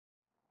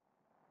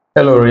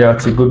Hello,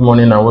 Reality. Good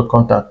morning and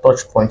welcome to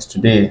Touch Points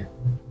today.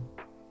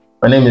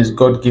 My name is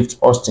God Gift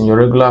Austin, your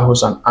regular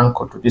host and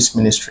anchor to this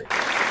ministry.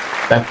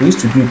 Like we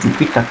used to do, to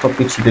pick a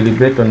topic to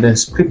deliberate on them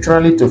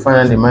scripturally to find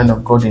out the mind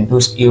of God in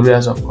those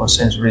areas of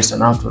concerns raised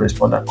and how to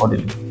respond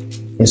accordingly.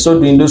 In so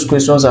doing, those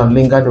questions have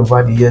lingered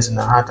over the years in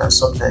the heart and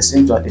sometimes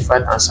seem to have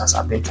defied answers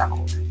have been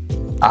tackled.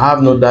 I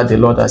have no doubt the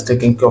Lord has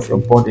taken care of your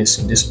bodies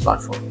in this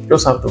platform. You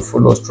just have to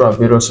follow us through our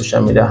various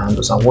social media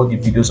handles and watch the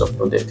videos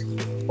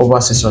uploaded. Over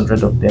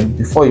 600 of them.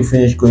 Before you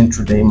finish going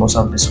through them, you must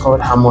have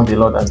discovered how much the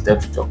Lord has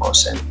dealt with your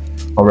concern.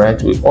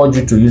 Alright, we urge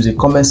you to use the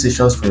comment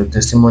sections for your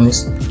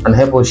testimonies and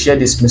help us share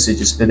these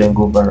messages, let them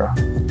go viral.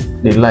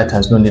 The light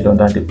has no need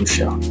under the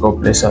bushel.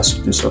 God bless us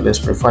to do so. Let's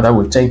pray. Father,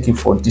 we thank you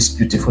for this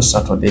beautiful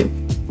Saturday.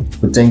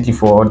 We thank you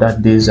for all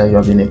that days that you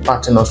have been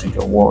imparting us with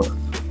your word.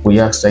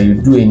 We ask that you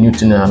do a new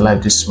thing in our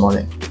life this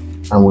morning,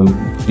 and we'll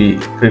be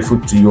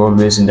grateful to you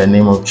always in the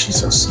name of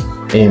Jesus.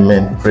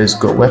 Amen. Praise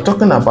God. We're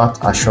talking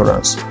about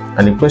assurance.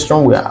 And the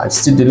question we are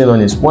still dealing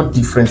on is, what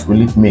difference will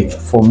it make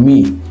for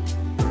me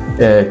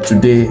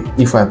today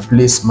if I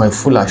place my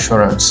full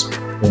assurance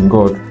in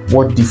God?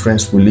 What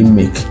difference will it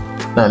make?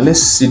 Now let's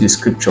see the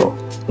scripture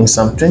in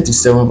Psalm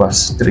 27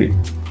 verse 3.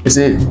 It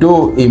says,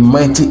 though a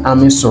mighty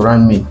army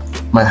surround me,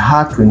 my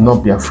heart will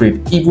not be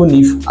afraid. Even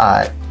if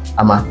I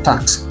am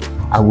attacked,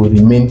 I will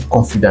remain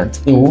confident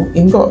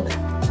in God.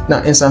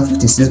 Now in Psalm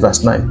 56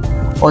 verse 9,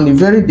 on the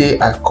very day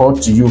I called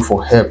to you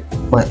for help,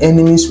 my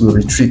enemies will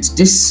retreat.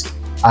 This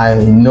I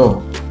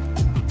know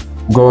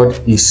God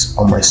is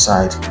on my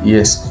side.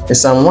 Yes. In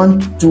Psalm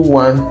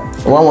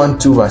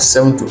 112 verse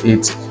 7 to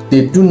 8,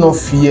 they do not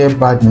fear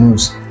bad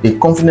news. They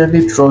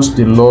confidently trust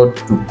the Lord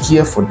to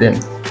care for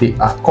them. They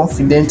are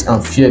confident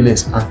and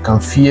fearless and can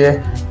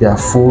fear their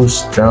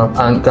foes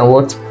and can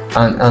what?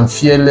 And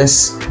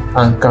fearless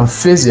and can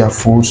face their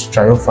foes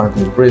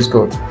triumphantly. Praise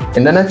God.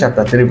 In Daniel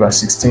chapter 3 verse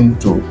 16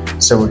 to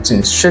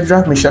 17,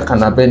 Shadrach, Meshach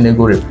and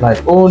Abednego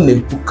replied, "O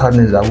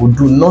Nebuchadnezzar, we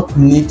do not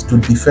need to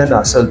defend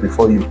ourselves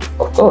before you."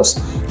 Of course,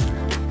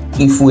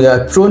 if we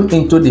are thrown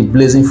into the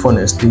blazing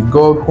furnace, the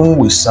God whom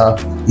we serve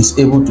is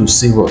able to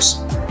save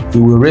us. He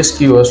will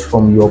rescue us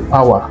from your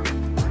power,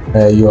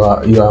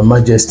 your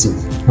majesty.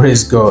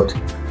 Praise God.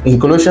 In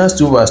Colossians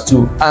 2 verse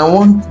 2, I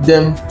want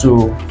them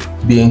to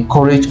be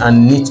encouraged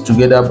and knit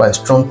together by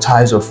strong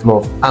ties of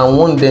love. I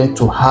want them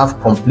to have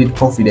complete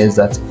confidence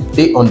that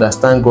they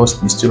understand God's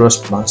mysterious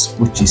plans,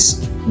 which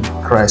is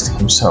Christ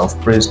himself.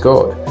 Praise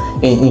God.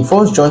 In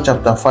 1 John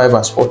chapter 5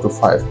 verse 4 to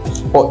 5,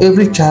 for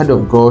every child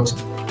of God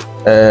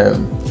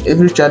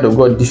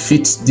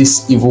defeats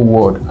this evil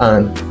world,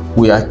 and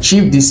we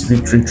achieve this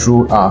victory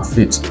through our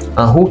faith.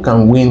 And who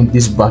can win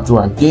this battle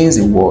against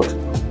the world?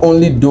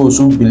 Only those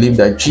who believe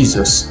that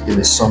Jesus is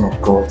the Son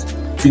of God.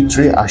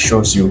 Victory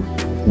assures you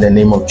in the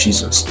name of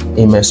Jesus.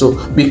 Amen. So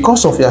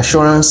because of your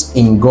assurance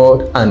in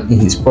God and in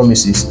his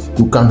promises,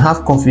 you can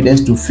have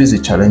confidence to face the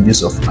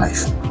challenges of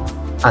life.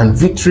 And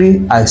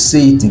victory, I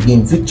say it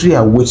again, victory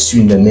awaits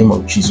you in the name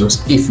of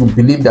Jesus. If you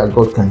believe that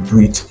God can do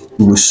it,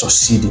 you will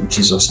succeed in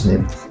Jesus'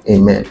 name.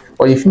 Amen.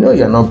 But if you know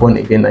you're not born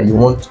again and you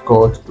want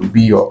God to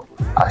be your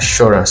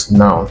assurance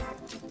now,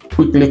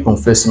 quickly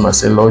confess him and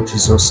say, Lord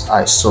Jesus,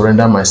 I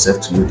surrender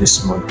myself to you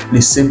this morning.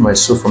 Please save my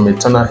soul from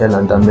eternal hell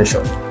and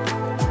damnation.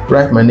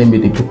 Write my name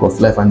in the book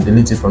of life and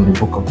delete it from the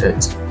book of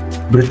death.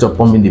 Breathe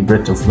upon me the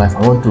breath of life.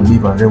 I want to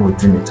live and reign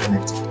with you in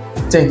eternity.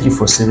 Thank you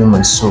for saving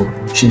my soul.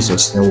 In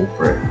Jesus' name we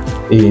pray.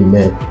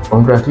 Amen.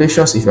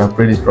 Congratulations if you have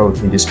prayed this prayer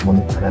with me this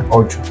morning, and I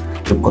urge you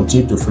to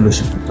continue to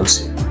fellowship with us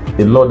here.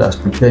 The Lord has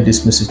prepared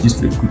these messages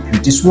to equip you.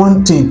 It is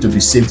one thing to be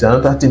saved,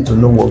 another thing to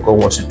know what God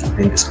wants you to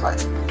do in this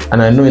life.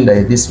 And I know that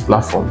in this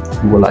platform,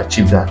 you will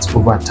achieve that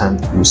over time.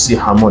 You will see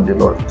how much the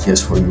Lord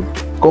cares for you.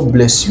 God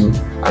bless you,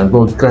 and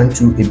God grant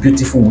you a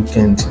beautiful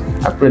weekend.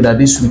 I pray that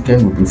this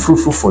weekend will be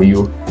fruitful for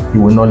you.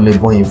 You will not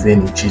labor in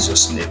vain in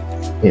Jesus' name.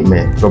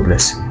 Amen. God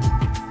bless you.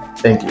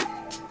 Thank you.